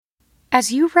As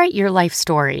you write your life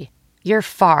story, you're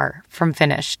far from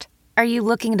finished. Are you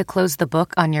looking to close the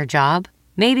book on your job?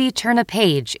 Maybe turn a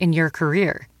page in your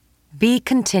career? Be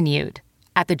continued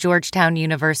at the Georgetown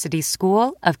University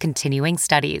School of Continuing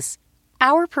Studies.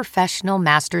 Our professional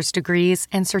master's degrees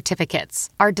and certificates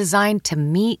are designed to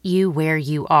meet you where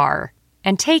you are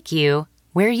and take you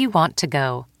where you want to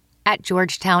go. At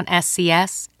Georgetown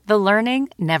SCS, the learning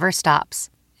never stops,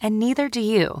 and neither do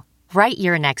you. Write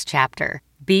your next chapter.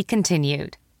 Be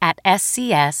continued at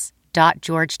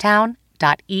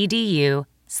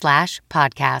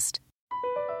scs.georgetown.edu/podcast.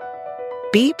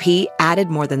 BP added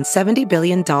more than $70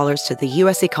 billion to the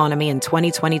U.S. economy in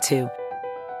 2022.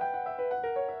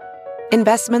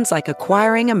 Investments like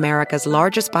acquiring America's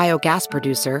largest biogas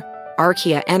producer,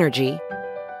 Archaea Energy,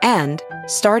 and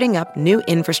starting up new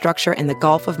infrastructure in the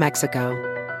Gulf of Mexico.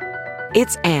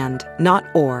 It's and, not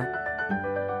or.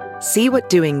 See what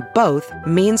doing both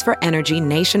means for energy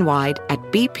nationwide at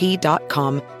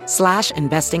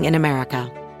bp.com/investing in America.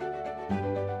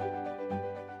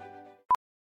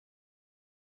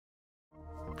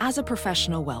 As a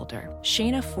professional welder,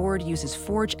 Shayna Ford uses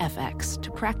Forge FX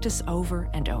to practice over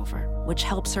and over, which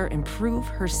helps her improve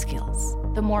her skills.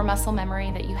 The more muscle memory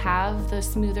that you have, the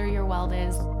smoother your weld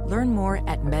is. Learn more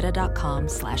at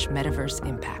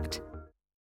meta.com/metaverseimpact.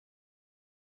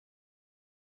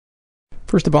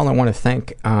 First of all, I want to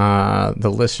thank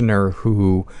the listener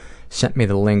who sent me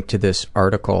the link to this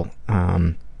article.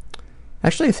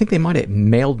 Actually, I think they might have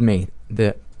mailed me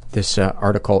this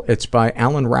article. It's by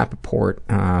Alan Rappaport,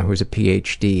 who's a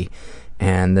PhD,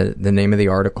 and the name of the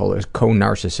article is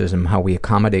Co-Narcissism, How We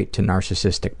Accommodate to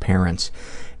Narcissistic Parents.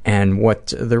 And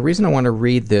the reason I want to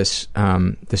read this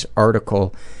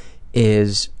article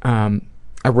is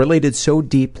I related so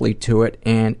deeply to it,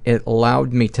 and it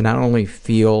allowed me to not only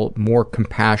feel more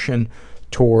compassion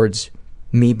towards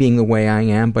me being the way I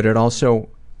am, but it also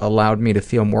allowed me to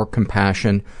feel more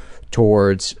compassion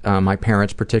towards my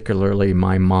parents, particularly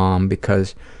my mom,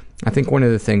 because I think one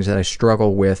of the things that I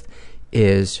struggle with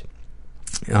is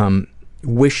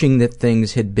wishing that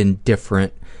things had been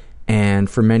different, and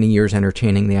for many years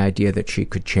entertaining the idea that she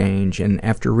could change. And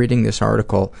after reading this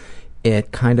article,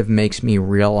 it kind of makes me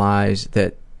realize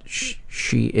that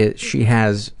she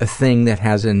has a thing that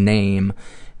has a name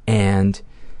and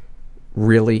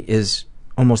really is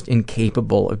almost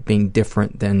incapable of being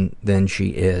different than she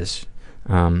is.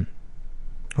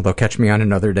 Although catch me on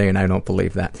another day and I don't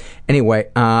believe that. Anyway,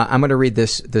 I'm going to read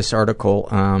this article,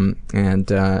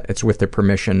 and it's with the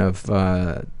permission of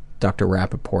Dr.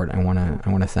 Rappaport. I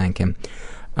want to thank him.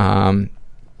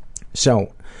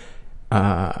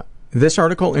 This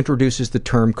article introduces the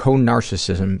term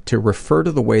co-narcissism to refer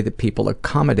to the way that people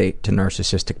accommodate to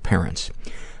narcissistic parents.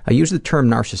 I use the term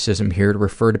narcissism here to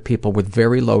refer to people with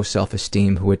very low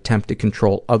self-esteem who attempt to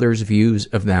control others' views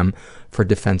of them for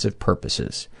defensive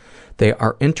purposes. They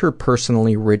are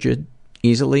interpersonally rigid,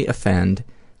 easily offend,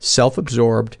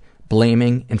 self-absorbed,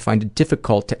 blaming, and find it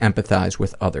difficult to empathize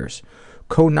with others.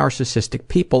 Co-narcissistic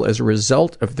people, as a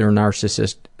result of their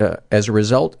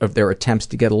attempts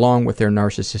to get along with their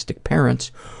narcissistic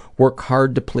parents, work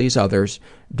hard to please others,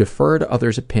 defer to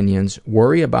others' opinions,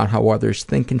 worry about how others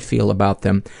think and feel about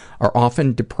them, are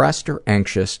often depressed or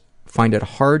anxious, find it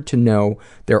hard to know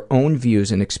their own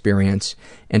views and experience,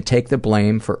 and take the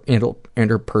blame for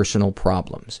interpersonal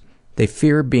problems. They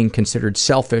fear being considered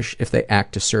selfish if they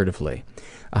act assertively.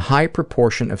 A high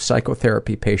proportion of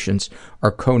psychotherapy patients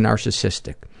are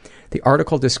co-narcissistic. The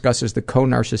article discusses the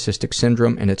co-narcissistic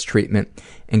syndrome and its treatment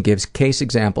and gives case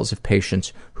examples of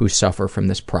patients who suffer from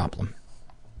this problem.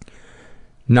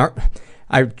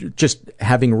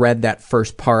 Having read that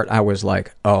first part, I was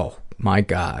like, oh my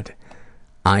God,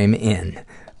 I'm in.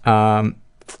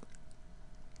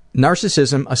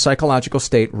 Narcissism, a psychological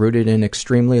state rooted in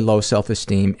extremely low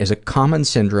self-esteem, is a common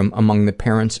syndrome among the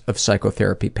parents of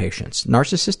psychotherapy patients.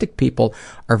 Narcissistic people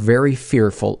are very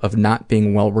fearful of not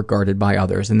being well regarded by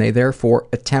others, and they therefore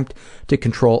attempt to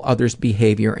control others'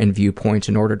 behavior and viewpoints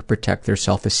in order to protect their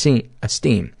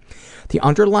self-esteem. The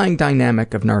underlying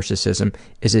dynamic of narcissism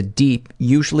is a deep,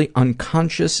 usually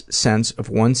unconscious sense of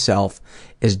oneself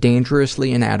as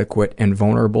dangerously inadequate and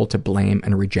vulnerable to blame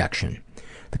and rejection.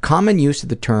 The common use of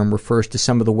the term refers to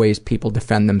some of the ways people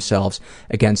defend themselves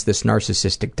against this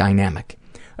narcissistic dynamic.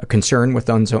 A concern with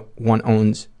one's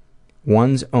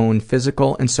own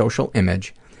physical and social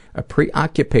image, a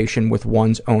preoccupation with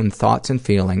one's own thoughts and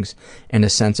feelings, and a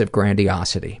sense of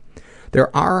grandiosity.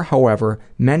 There are, however,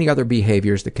 many other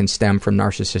behaviors that can stem from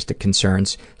narcissistic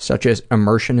concerns, such as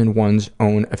immersion in one's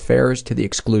own affairs to the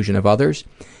exclusion of others,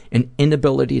 an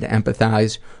inability to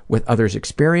empathize with others'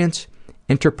 experience,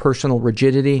 interpersonal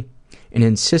rigidity, an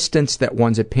insistence that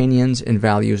one's opinions and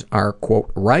values are,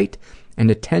 quote, right, and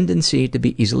a tendency to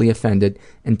be easily offended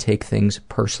and take things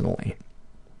personally.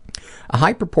 A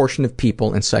high proportion of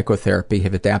people in psychotherapy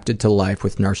have adapted to life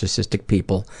with narcissistic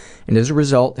people, and as a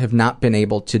result have not been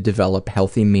able to develop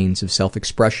healthy means of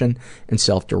self-expression and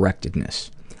self-directedness.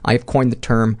 I have coined the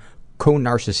term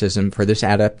co-narcissism for this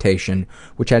adaptation,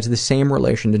 which has the same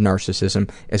relation to narcissism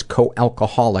as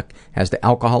co-alcoholic has to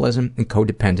alcoholism and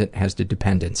codependent has to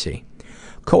dependency.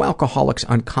 Co-alcoholics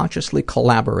unconsciously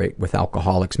collaborate with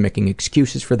alcoholics, making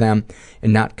excuses for them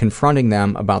and not confronting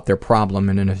them about their problem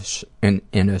in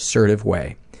an assertive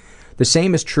way. The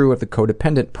same is true of the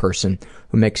codependent person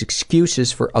who makes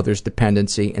excuses for others'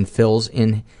 dependency and fills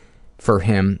in for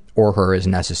him or her as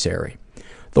necessary.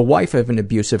 The wife of an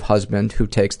abusive husband who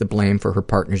takes the blame for her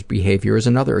partner's behavior is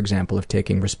another example of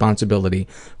taking responsibility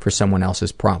for someone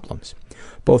else's problems.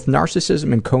 Both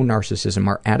narcissism and co-narcissism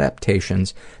are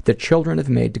adaptations that children have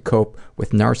made to cope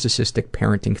with narcissistic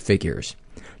parenting figures.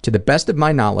 To the best of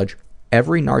my knowledge,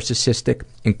 every narcissistic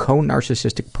and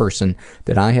co-narcissistic person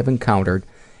that I have encountered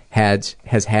has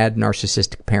had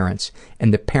narcissistic parents,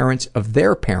 and the parents of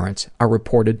their parents are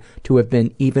reported to have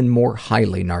been even more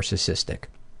highly narcissistic.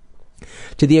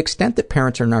 To the extent that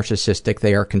parents are narcissistic,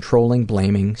 they are controlling,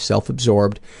 blaming,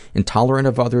 self-absorbed, intolerant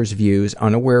of others' views,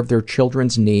 unaware of their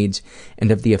children's needs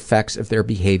and of the effects of their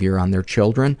behavior on their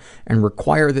children, and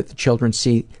require that the children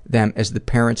see them as the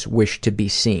parents wish to be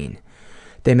seen.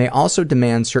 They may also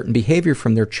demand certain behavior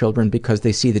from their children because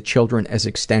they see the children as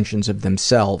extensions of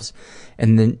themselves,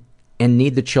 and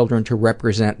need the children to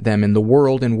represent them in the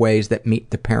world in ways that meet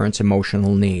the parents'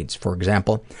 emotional needs. For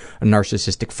example, a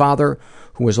narcissistic father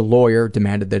who was a lawyer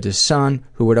demanded that his son,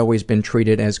 who had always been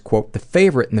treated as, quote, the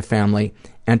favorite in the family,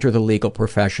 enter the legal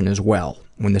profession as well.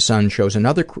 When the son chose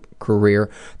another career,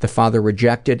 the father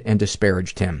rejected and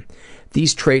disparaged him.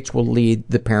 These traits will lead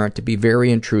the parent to be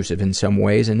very intrusive in some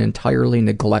ways and entirely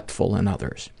neglectful in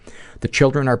others. The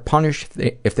children are punished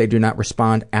if they do not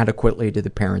respond adequately to the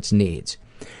parent's needs.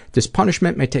 This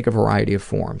punishment may take a variety of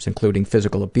forms, including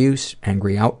physical abuse,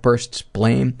 angry outbursts,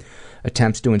 blame,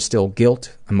 attempts to instill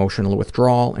guilt, emotional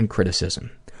withdrawal, and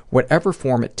criticism. Whatever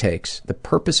form it takes, the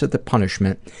purpose of the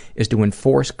punishment is to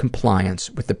enforce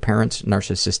compliance with the parent's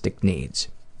narcissistic needs.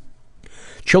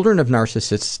 Children of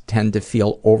narcissists tend to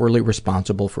feel overly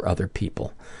responsible for other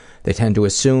people. They tend to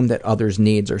assume that others'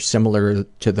 needs are similar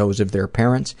to those of their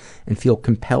parents and feel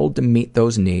compelled to meet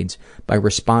those needs by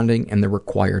responding in the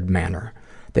required manner.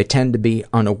 They tend to be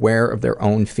unaware of their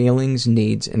own feelings,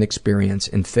 needs, and experience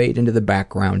and fade into the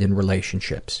background in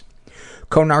relationships.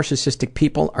 Co-narcissistic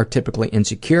people are typically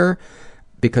insecure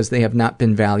because they have not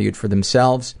been valued for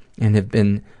themselves and have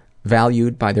been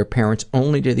valued by their parents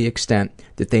only to the extent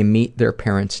that they meet their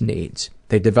parents' needs.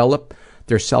 They develop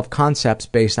their self-concepts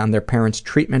based on their parents'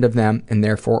 treatment of them and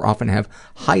therefore often have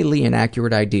highly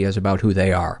inaccurate ideas about who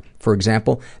they are. For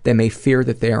example, they may fear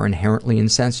that they are inherently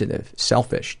insensitive,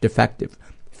 selfish, defective,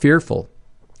 fearful,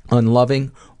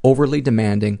 unloving, overly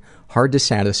demanding, hard to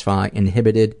satisfy,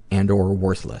 inhibited, and or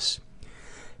worthless.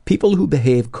 People who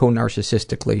behave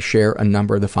co-narcissistically share a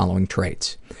number of the following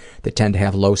traits. They tend to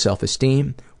have low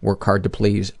self-esteem, work hard to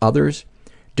please others,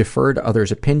 defer to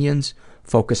others' opinions,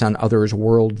 focus on others'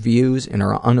 world views and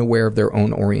are unaware of their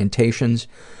own orientations,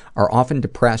 are often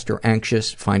depressed or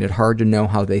anxious, find it hard to know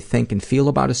how they think and feel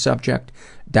about a subject,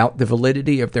 doubt the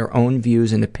validity of their own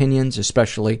views and opinions,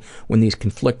 especially when these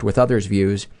conflict with others'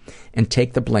 views, and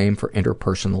take the blame for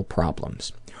interpersonal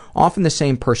problems. Often the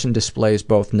same person displays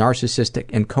both narcissistic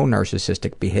and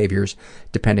co-narcissistic behaviors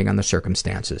depending on the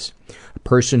circumstances. A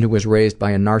person who was raised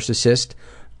by a narcissistic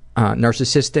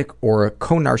or a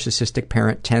co-narcissistic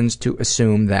parent tends to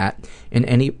assume that in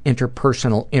any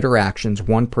interpersonal interactions,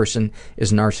 one person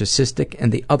is narcissistic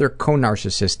and the other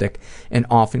co-narcissistic, and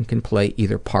often can play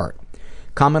either part.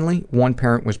 Commonly, one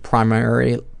parent was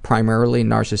primarily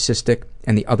narcissistic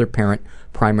and the other parent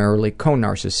primarily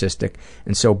co-narcissistic,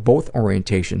 and so both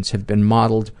orientations have been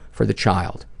modeled for the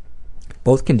child.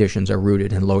 Both conditions are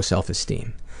rooted in low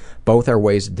self-esteem. Both are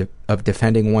ways of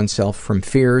defending oneself from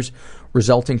fears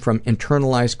resulting from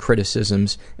internalized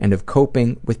criticisms and of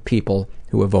coping with people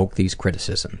who evoke these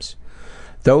criticisms.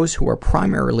 Those who are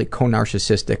primarily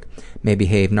co-narcissistic may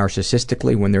behave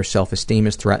narcissistically when their self-esteem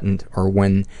is threatened or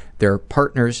when their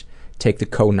partners take the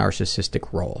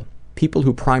co-narcissistic role. People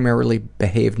who primarily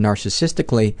behave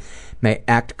narcissistically may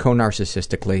act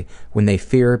co-narcissistically when they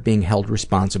fear being held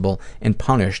responsible and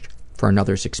punished for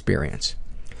another's experience.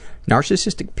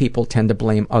 Narcissistic people tend to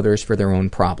blame others for their own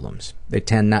problems. They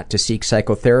tend not to seek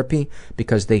psychotherapy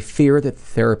because they fear that the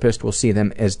therapist will see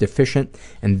them as deficient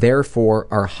and therefore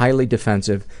are highly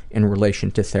defensive in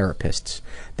relation to therapists.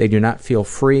 They do not feel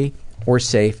free or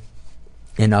safe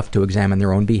enough to examine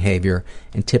their own behavior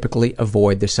and typically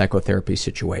avoid the psychotherapy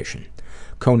situation.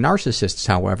 Co-narcissists,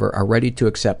 however, are ready to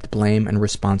accept blame and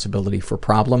responsibility for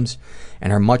problems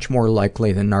and are much more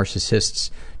likely than narcissists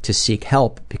to seek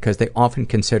help because they often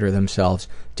consider themselves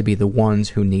to be the ones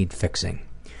who need fixing.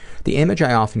 The image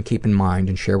I often keep in mind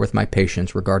and share with my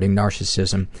patients regarding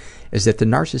narcissism is that the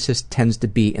narcissist tends to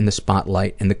be in the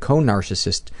spotlight and the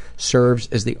co-narcissist serves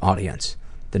as the audience.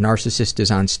 The narcissist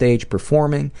is on stage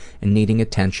performing and needing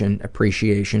attention,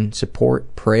 appreciation,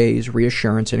 support, praise,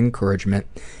 reassurance, and encouragement,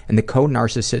 and the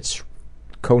co-narcissist's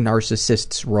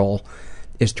role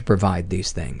is to provide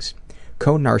these things.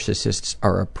 Co-narcissists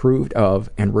are approved of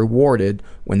and rewarded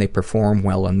when they perform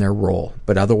well in their role,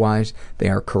 but otherwise they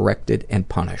are corrected and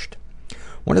punished.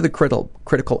 One of the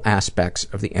critical aspects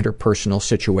of the interpersonal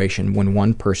situation when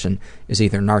one person is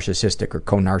either narcissistic or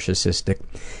co-narcissistic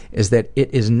is that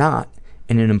it is not,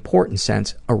 in an important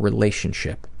sense, a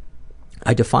relationship.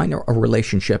 I define a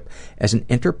relationship as an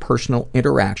interpersonal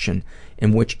interaction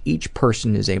in which each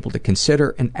person is able to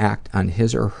consider and act on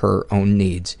his or her own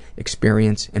needs,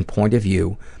 experience, and point of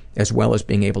view, as well as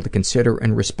being able to consider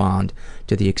and respond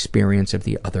to the experience of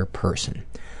the other person.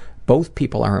 Both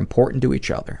people are important to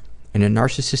each other. In a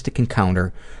narcissistic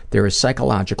encounter, there is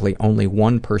psychologically only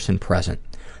one person present.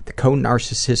 The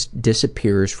co-narcissist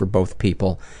disappears for both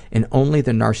people, and only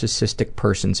the narcissistic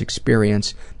person's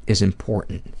experience is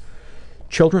important.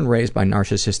 Children raised by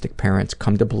narcissistic parents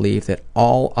come to believe that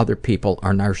all other people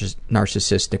are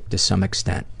narcissistic to some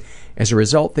extent. As a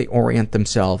result, they orient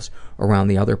themselves around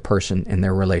the other person in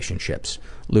their relationships,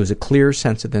 lose a clear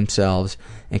sense of themselves,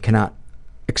 and cannot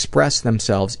express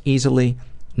themselves easily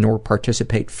nor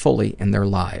participate fully in their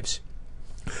lives.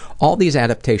 All these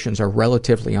adaptations are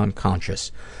relatively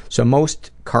unconscious, so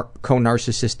most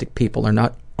co-narcissistic people are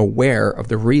not aware of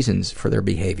the reasons for their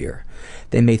behavior.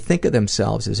 They may think of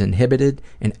themselves as inhibited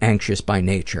and anxious by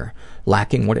nature,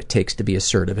 lacking what it takes to be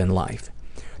assertive in life.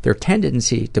 Their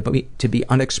tendency to be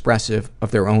unexpressive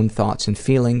of their own thoughts and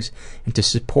feelings and to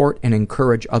support and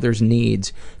encourage others'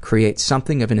 needs creates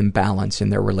something of an imbalance in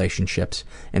their relationships,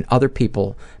 and other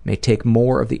people may take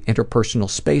more of the interpersonal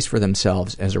space for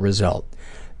themselves as a result,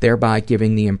 thereby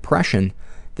giving the impression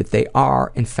that they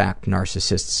are, in fact,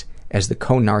 narcissists, as the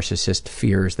co-narcissist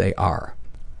fears they are.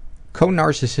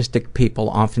 Co-narcissistic people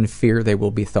often fear they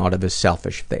will be thought of as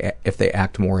selfish if they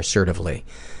act more assertively.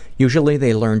 Usually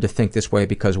they learn to think this way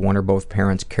because one or both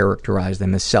parents characterize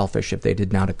them as selfish if they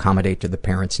did not accommodate to the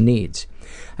parents' needs.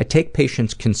 I take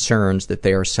patients' concerns that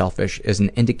they are selfish as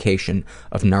an indication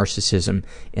of narcissism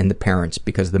in the parents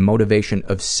because the motivation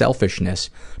of selfishness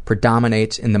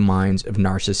predominates in the minds of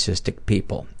narcissistic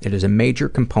people. It is a major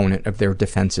component of their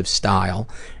defensive style,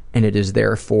 and it is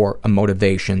therefore a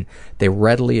motivation they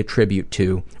readily attribute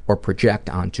to or project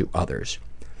onto others.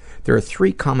 There are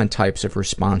 3 common types of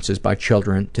responses by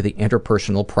children to the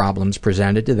interpersonal problems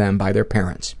presented to them by their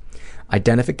parents: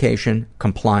 identification,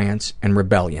 compliance, and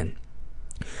rebellion.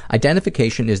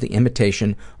 Identification is the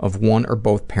imitation of one or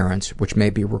both parents, which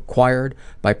may be required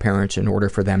by parents in order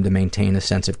for them to maintain a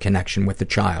sense of connection with the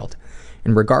child.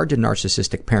 In regard to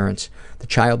narcissistic parents, the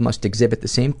child must exhibit the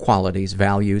same qualities,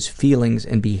 values, feelings,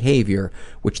 and behavior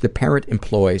which the parent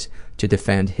employs to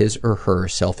defend his or her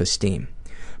self-esteem.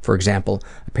 For example,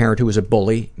 a parent who is a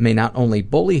bully may not only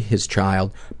bully his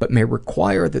child, but may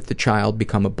require that the child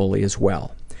become a bully as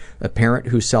well. A parent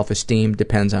whose self-esteem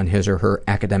depends on his or her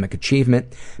academic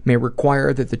achievement may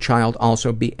require that the child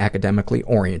also be academically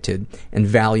oriented and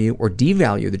value or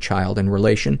devalue the child in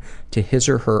relation to his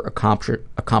or her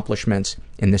accomplishments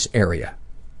in this area.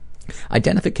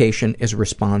 Identification is a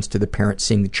response to the parent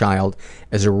seeing the child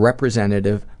as a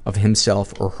representative of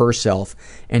himself or herself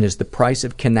and is the price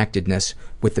of connectedness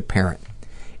with the parent.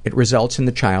 It results in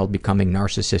the child becoming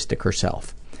narcissistic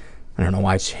herself. I don't know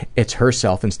why it's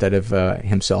herself instead of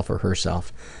himself or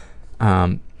herself.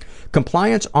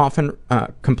 Compliance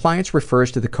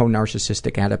refers to the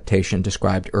co-narcissistic adaptation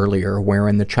described earlier,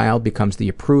 wherein the child becomes the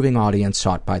approving audience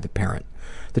sought by the parent.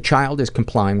 The child is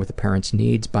complying with the parent's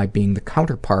needs by being the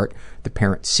counterpart the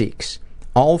parent seeks.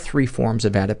 All 3 forms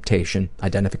of adaptation,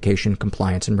 identification,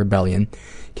 compliance, and rebellion,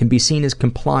 can be seen as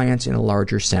compliance in a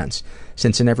larger sense,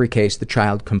 since in every case the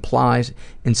child complies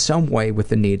in some way with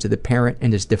the needs of the parent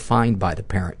and is defined by the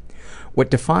parent. What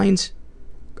defines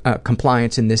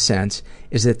compliance in this sense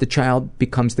is that the child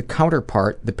becomes the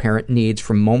counterpart the parent needs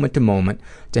from moment to moment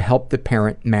to help the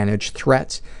parent manage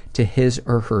threats to his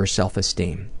or her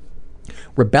self-esteem.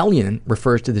 Rebellion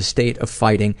refers to the state of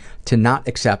fighting to not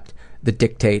accept the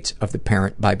dictates of the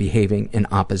parent by behaving in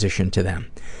opposition to them.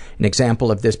 An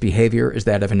example of this behavior is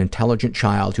that of an intelligent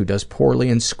child who does poorly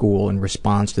in school in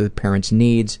response to the parent's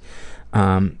needs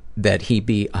that he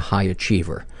be a high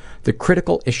achiever. The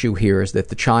critical issue here is that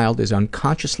the child is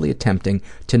unconsciously attempting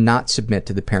to not submit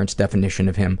to the parent's definition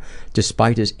of him,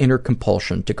 despite his inner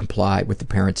compulsion to comply with the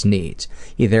parent's needs.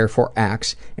 He therefore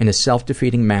acts in a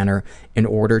self-defeating manner in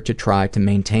order to try to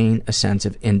maintain a sense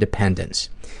of independence.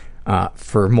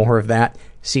 For more of that,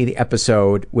 see the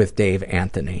episode with Dave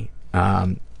Anthony.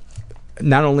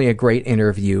 Not only a great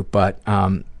interview, but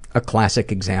a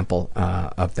classic example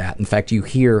of that. In fact, you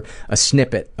hear a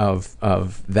snippet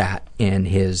of that in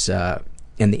his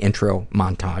in the intro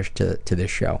montage to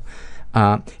this show.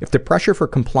 If the pressure for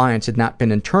compliance had not been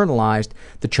internalized,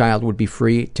 the child would be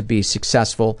free to be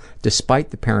successful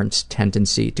despite the parent's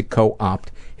tendency to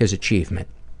co-opt his achievement.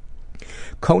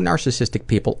 Co-narcissistic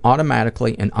people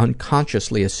automatically and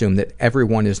unconsciously assume that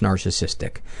everyone is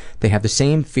narcissistic. They have the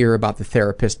same fear about the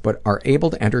therapist but are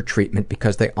able to enter treatment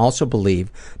because they also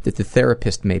believe that the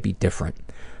therapist may be different.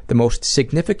 The most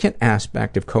significant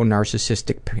aspect of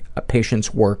co-narcissistic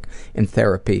patients' work in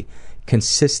therapy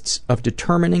consists of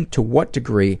determining to what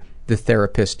degree the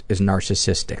therapist is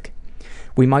narcissistic.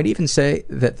 We might even say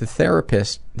that the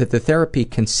therapy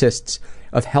consists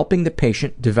of helping the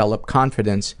patient develop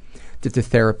confidence that the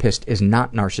therapist is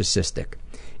not narcissistic.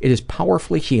 It is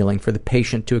powerfully healing for the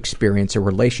patient to experience a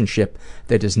relationship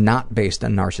that is not based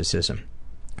on narcissism.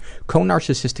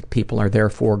 Co-narcissistic people are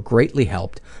therefore greatly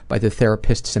helped by the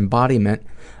therapist's embodiment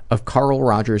of Carl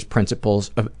Rogers' principles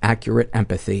of accurate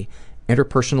empathy,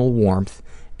 interpersonal warmth,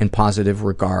 and positive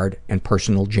regard and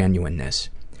personal genuineness.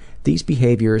 These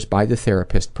behaviors by the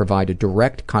therapist provide a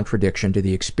direct contradiction to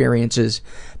the experiences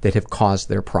that have caused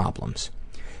their problems.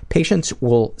 Patients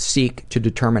will seek to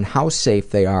determine how safe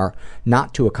they are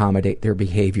not to accommodate their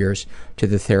behaviors to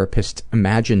the therapist's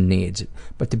imagined needs,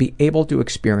 but to be able to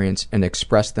experience and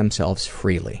express themselves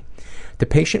freely. The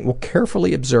patient will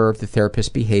carefully observe the therapist's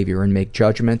behavior and make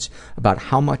judgments about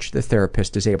how much the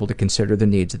therapist is able to consider the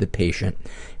needs of the patient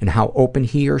and how open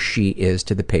he or she is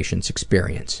to the patient's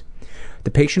experience.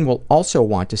 The patient will also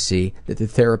want to see that the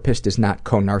therapist is not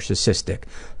co-narcissistic,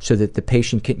 so that the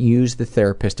patient can use the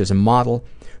therapist as a model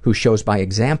who shows by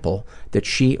example that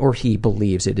she or he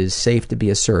believes it is safe to be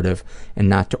assertive and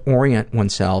not to orient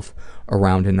oneself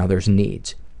around another's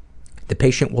needs. The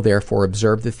patient will therefore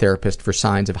observe the therapist for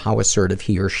signs of how assertive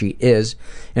he or she is,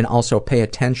 and also pay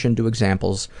attention to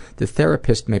examples the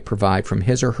therapist may provide from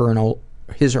his or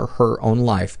her own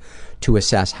life to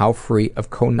assess how free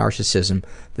of co-narcissism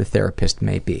the therapist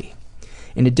may be.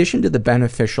 In addition to the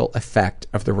beneficial effect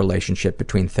of the relationship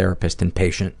between therapist and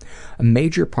patient, a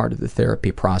major part of the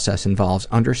therapy process involves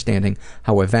understanding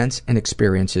how events and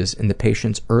experiences in the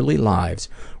patient's early lives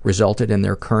resulted in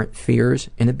their current fears,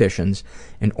 inhibitions,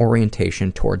 and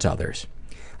orientation towards others.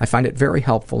 I find it very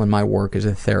helpful in my work as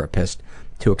a therapist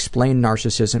to explain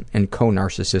narcissism and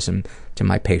co-narcissism to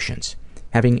my patients.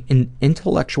 Having an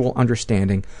intellectual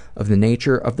understanding of the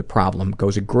nature of the problem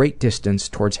goes a great distance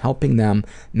towards helping them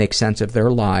make sense of their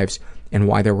lives and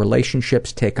why their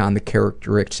relationships take on the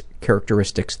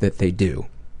characteristics that they do.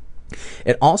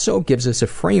 It also gives us a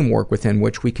framework within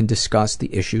which we can discuss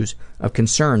the issues of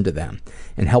concern to them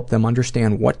and help them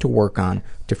understand what to work on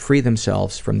to free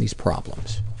themselves from these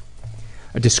problems.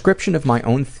 A description of my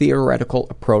own theoretical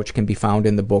approach can be found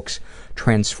in the books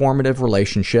Transformative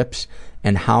Relationships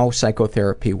and How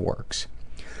Psychotherapy Works.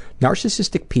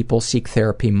 Narcissistic people seek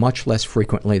therapy much less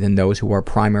frequently than those who are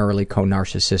primarily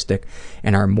co-narcissistic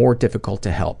and are more difficult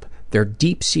to help. Their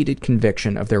deep-seated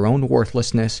conviction of their own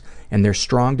worthlessness and their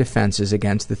strong defenses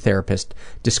against the therapist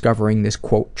discovering this,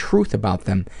 quote, truth about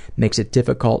them makes it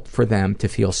difficult for them to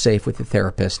feel safe with the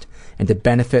therapist and to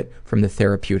benefit from the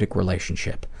therapeutic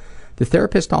relationship. The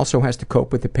therapist also has to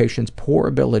cope with the patient's poor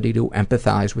ability to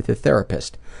empathize with the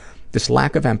therapist. This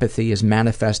lack of empathy is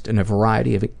manifest in a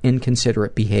variety of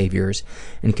inconsiderate behaviors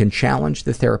and can challenge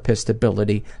the therapist's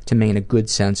ability to maintain a good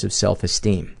sense of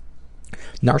self-esteem.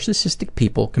 Narcissistic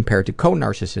people, compared to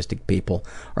co-narcissistic people,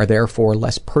 are therefore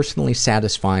less personally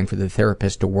satisfying for the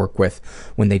therapist to work with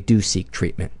when they do seek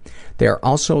treatment. They are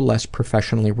also less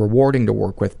professionally rewarding to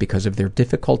work with because of their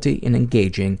difficulty in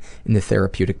engaging in the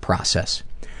therapeutic process.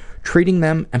 Treating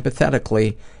them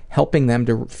empathetically, helping them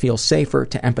to feel safer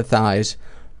to empathize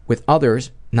with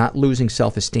others, not losing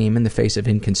self-esteem in the face of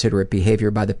inconsiderate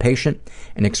behavior by the patient,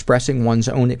 and expressing one's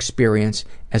own experience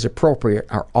as appropriate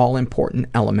are all important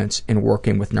elements in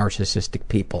working with narcissistic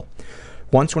people.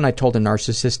 Once when I told a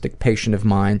narcissistic patient of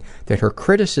mine that her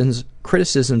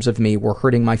criticisms of me were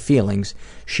hurting my feelings,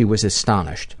 she was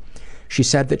astonished. She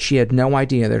said that she had no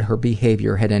idea that her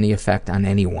behavior had any effect on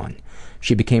anyone.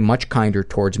 She became much kinder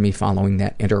towards me following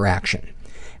that interaction.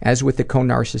 As with the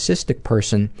co-narcissistic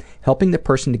person, helping the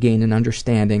person to gain an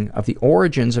understanding of the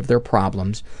origins of their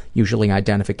problems, usually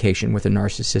identification with a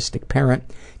narcissistic parent,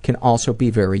 can also be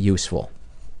very useful.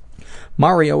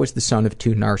 Mario is the son of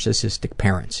 2 narcissistic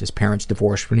parents. His parents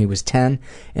divorced when he was 10,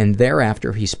 and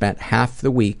thereafter he spent half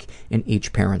the week in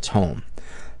each parent's home.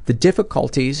 The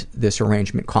difficulties this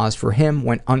arrangement caused for him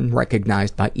went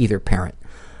unrecognized by either parent.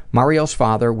 Mario's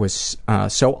father was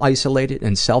so isolated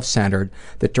and self-centered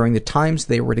that during the times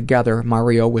they were together,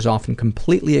 Mario was often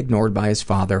completely ignored by his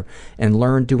father and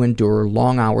learned to endure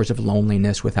long hours of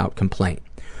loneliness without complaint.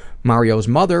 Mario's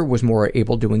mother was more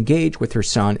able to engage with her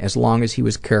son as long as he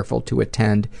was careful to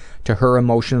attend to her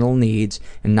emotional needs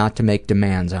and not to make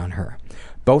demands on her.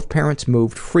 Both parents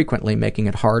moved frequently, making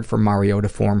it hard for Mario to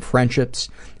form friendships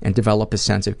and develop a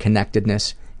sense of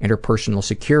connectedness, interpersonal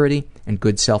security, and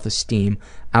good self-esteem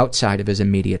outside of his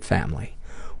immediate family.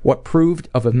 What proved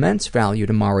of immense value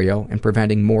to Mario in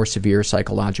preventing more severe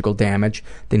psychological damage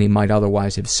than he might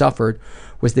otherwise have suffered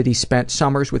was that he spent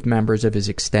summers with members of his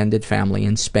extended family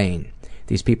in Spain.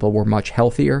 These people were much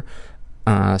healthier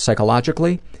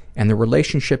psychologically, and the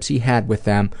relationships he had with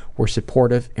them were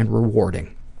supportive and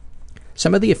rewarding.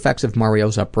 Some of the effects of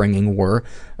Mario's upbringing were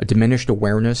a diminished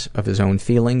awareness of his own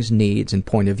feelings, needs, and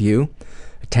point of view,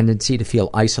 a tendency to feel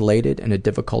isolated and a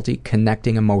difficulty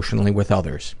connecting emotionally with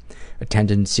others, a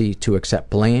tendency to accept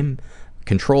blame,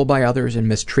 control by others, and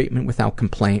mistreatment without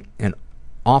complaint, and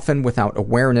often without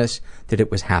awareness that it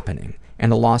was happening,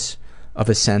 and a loss of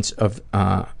a sense of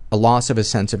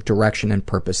direction and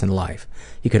purpose in life.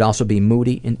 He could also be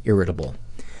moody and irritable.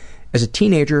 As a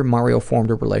teenager, Mario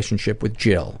formed a relationship with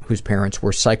Jill, whose parents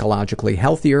were psychologically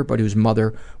healthier, but whose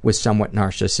mother was somewhat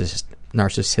narcissistic.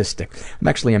 I'm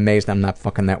actually amazed I'm not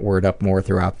fucking that word up more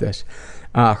throughout this.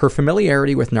 Her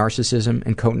familiarity with narcissism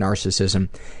and co-narcissism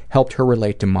helped her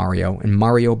relate to Mario, and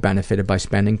Mario benefited by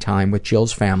spending time with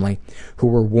Jill's family, who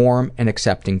were warm and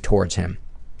accepting towards him.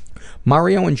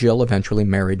 Mario and Jill eventually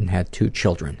married and had 2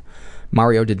 children.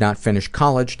 Mario did not finish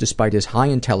college despite his high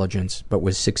intelligence, but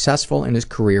was successful in his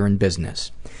career and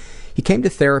business. He came to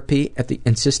therapy at the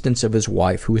insistence of his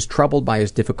wife, who was troubled by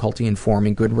his difficulty in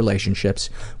forming good relationships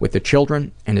with the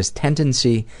children and his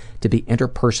tendency to be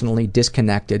interpersonally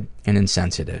disconnected and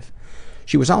insensitive.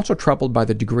 She was also troubled by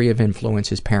the degree of influence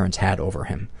his parents had over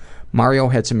him. Mario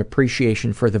had some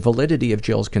appreciation for the validity of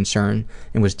Jill's concern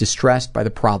and was distressed by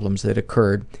the problems that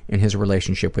occurred in his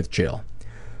relationship with Jill.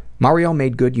 Mario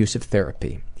made good use of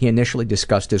therapy. He initially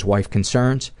discussed his wife's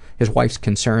concerns,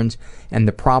 and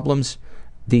the problems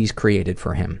these created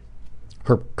for him.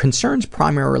 Her concerns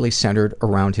primarily centered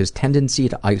around his tendency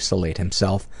to isolate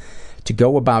himself, to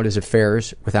go about his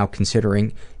affairs without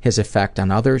considering his effect on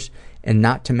others, and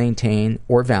not to maintain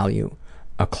or value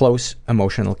a close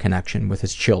emotional connection with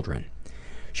his children.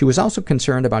 She was also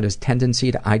concerned about his tendency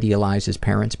to idealize his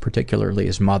parents, particularly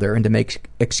his mother, and to make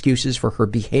excuses for her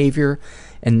behavior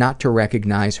and not to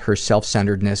recognize her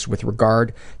self-centeredness with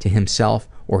regard to himself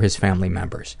or his family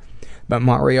members. But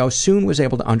Mario soon was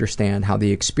able to understand how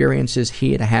the experiences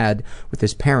he had had with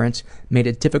his parents made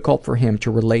it difficult for him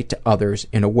to relate to others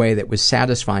in a way that was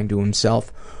satisfying to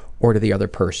himself or to the other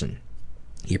person.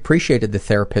 He appreciated the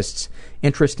therapist's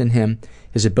interest in him,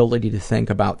 his ability to think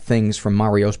about things from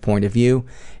Mario's point of view,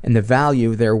 and the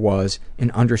value there was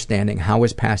in understanding how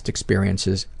his past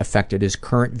experiences affected his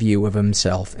current view of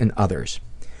himself and others.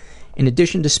 In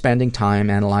addition to spending time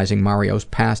analyzing Mario's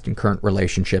past and current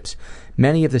relationships,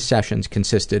 many of the sessions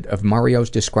consisted of Mario's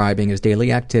describing his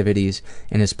daily activities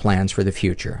and his plans for the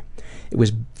future. It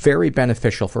was very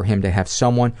beneficial for him to have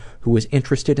someone who was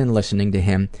interested in listening to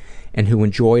him and who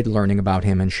enjoyed learning about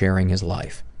him and sharing his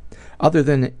life. Other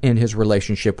than in his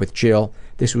relationship with Jill,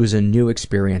 this was a new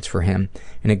experience for him,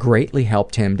 and it greatly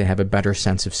helped him to have a better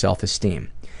sense of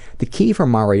self-esteem. The key for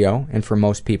Mario, and for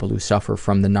most people who suffer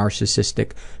from the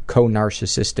narcissistic,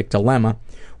 co-narcissistic dilemma,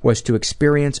 was to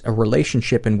experience a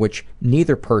relationship in which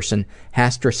neither person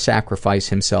has to sacrifice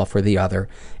himself for the other,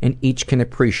 and each can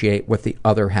appreciate what the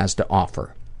other has to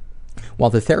offer. While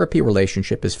the therapy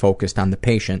relationship is focused on the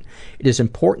patient, it is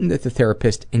important that the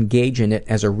therapist engage in it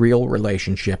as a real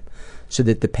relationship so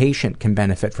that the patient can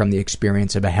benefit from the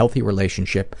experience of a healthy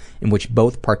relationship in which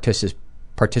both participants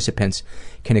participants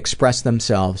can express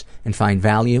themselves and find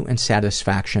value and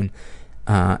satisfaction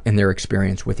in their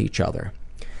experience with each other.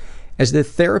 As the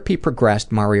therapy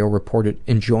progressed, Mario reported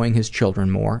enjoying his children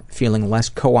more, feeling less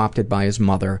co-opted by his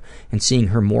mother, and seeing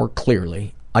her more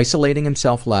clearly, isolating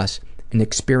himself less, and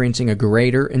experiencing a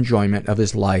greater enjoyment of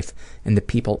his life and the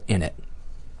people in it.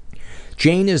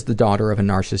 Jane is the daughter of a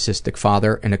narcissistic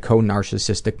father and a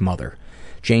co-narcissistic mother.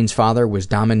 Jane's father was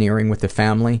domineering with the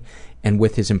family and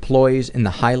with his employees in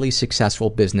the highly successful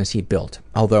business he built,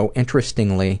 although,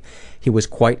 interestingly, he was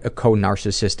quite a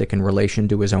co-narcissistic in relation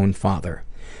to his own father.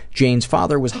 Jane's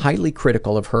father was highly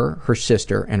critical of her, her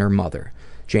sister, and her mother.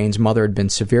 Jane's mother had been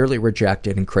severely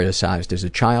rejected and criticized as a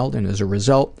child, and as a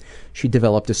result, she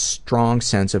developed a strong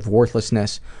sense of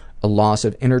worthlessness, a loss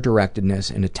of inner directedness,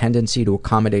 and a tendency to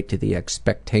accommodate to the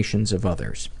expectations of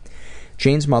others.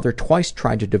 Jane's mother twice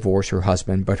tried to divorce her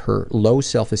husband, but her low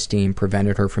self-esteem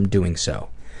prevented her from doing so.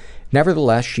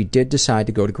 Nevertheless, she did decide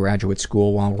to go to graduate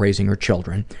school while raising her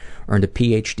children, earned a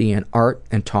PhD in art,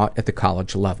 and taught at the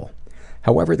college level.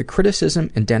 However, the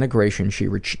criticism and denigration she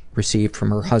received from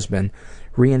her husband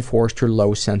reinforced her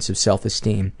low sense of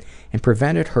self-esteem and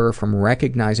prevented her from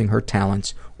recognizing her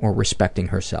talents or respecting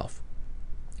herself.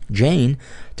 Jane,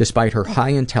 despite her high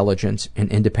intelligence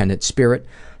and independent spirit,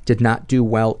 did not do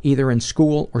well either in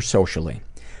school or socially.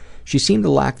 She seemed to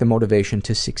lack the motivation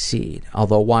to succeed,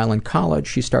 although while in college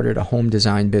she started a home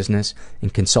design business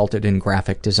and consulted in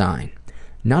graphic design.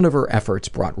 None of her efforts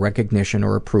brought recognition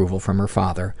or approval from her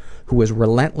father, who was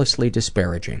relentlessly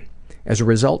disparaging. As a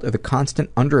result of the constant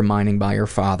undermining by her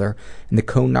father and the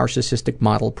co-narcissistic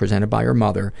model presented by her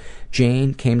mother,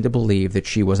 Jane came to believe that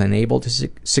she was unable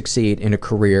to succeed in a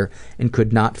career and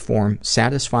could not form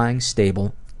satisfying,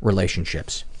 stable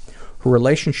relationships. Her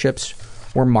relationships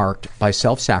were marked by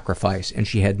self-sacrifice, and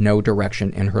she had no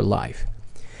direction in her life.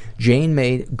 Jane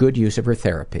made good use of her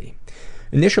therapy.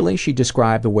 Initially, she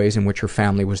described the ways in which her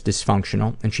family was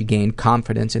dysfunctional, and she gained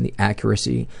confidence in the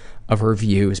accuracy of her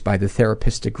views by the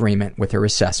therapist's agreement with her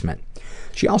assessment.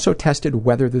 She also tested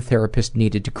whether the therapist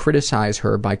needed to criticize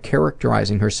her by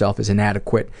characterizing herself as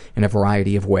inadequate in a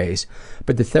variety of ways,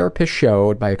 but the therapist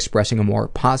showed, by expressing a more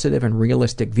positive and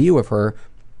realistic view of her,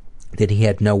 that he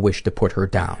had no wish to put her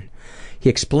down. He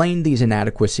explained these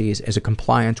inadequacies as a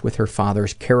compliance with her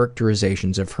father's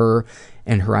characterizations of her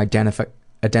and her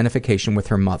identification with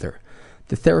her mother.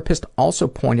 The therapist also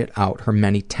pointed out her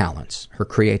many talents, her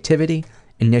creativity,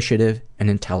 initiative, and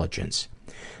intelligence.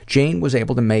 Jane was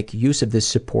able to make use of this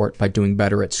support by doing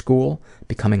better at school,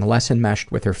 becoming less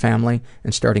enmeshed with her family,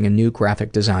 and starting a new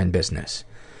graphic design business.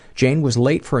 Jane was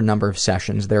late for a number of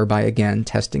sessions, thereby again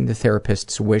testing the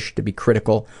therapist's wish to be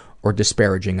critical or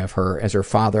disparaging of her, as her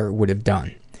father would have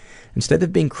done. Instead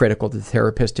of being critical, the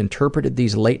therapist interpreted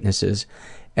these latenesses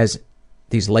as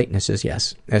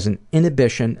an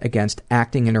inhibition against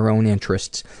acting in her own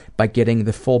interests by getting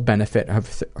the full benefit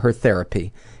of her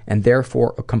therapy, and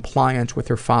therefore a compliance with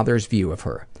her father's view of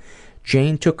her.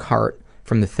 Jane took heart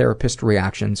from the therapist's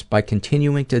reactions by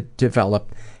continuing to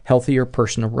develop healthier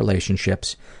personal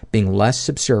relationships, being less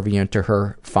subservient to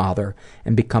her father,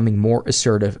 and becoming more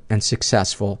assertive and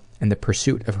successful in the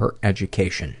pursuit of her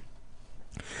education.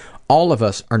 All of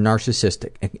us are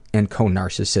narcissistic and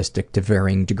co-narcissistic to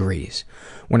varying degrees.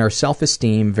 When our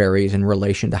self-esteem varies in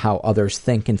relation to how others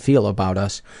think and feel about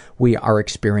us, we are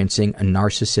experiencing a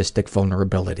narcissistic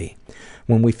vulnerability.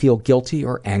 When we feel guilty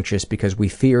or anxious because we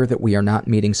fear that we are not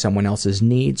meeting someone else's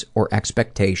needs or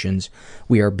expectations,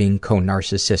 we are being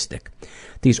co-narcissistic.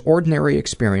 These ordinary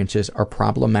experiences are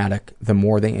problematic the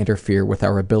more they interfere with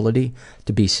our ability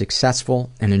to be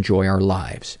successful and enjoy our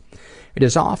lives. It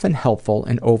is often helpful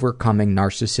in overcoming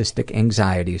narcissistic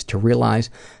anxieties to realize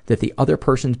that the other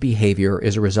person's behavior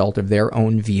is a result of their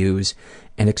own views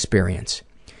and experience,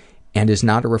 and is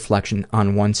not a reflection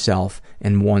on oneself,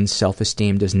 and one's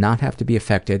self-esteem does not have to be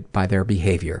affected by their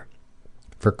behavior.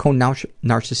 For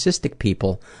narcissistic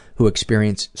people who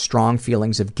experience strong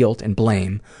feelings of guilt and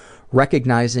blame,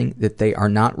 recognizing that they are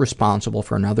not responsible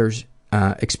for another's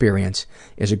experience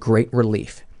is a great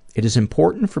relief. It is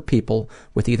important for people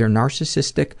with either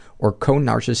narcissistic or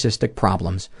co-narcissistic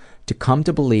problems to come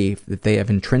to believe that they have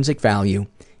intrinsic value,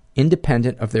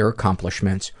 independent of their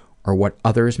accomplishments or what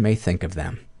others may think of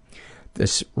them.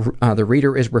 The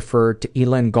reader is referred to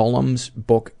Eileen Golem's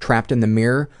book Trapped in the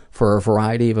Mirror for a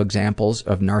variety of examples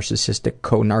of narcissistic,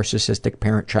 co-narcissistic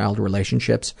parent-child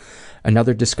relationships.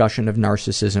 Another discussion of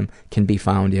narcissism can be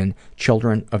found in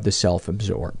Children of the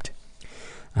Self-Absorbed.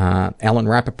 Alan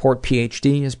Rappaport,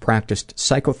 Ph.D., has practiced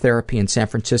psychotherapy in San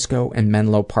Francisco and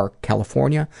Menlo Park,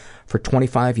 California for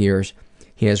 25 years.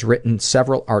 He has written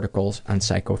several articles on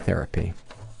psychotherapy.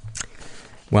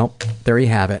 Well, there you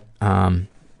have it.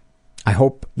 I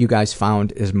hope you guys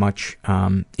found as much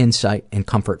insight and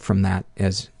comfort from that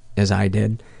as I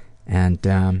did. And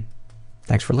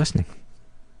thanks for listening.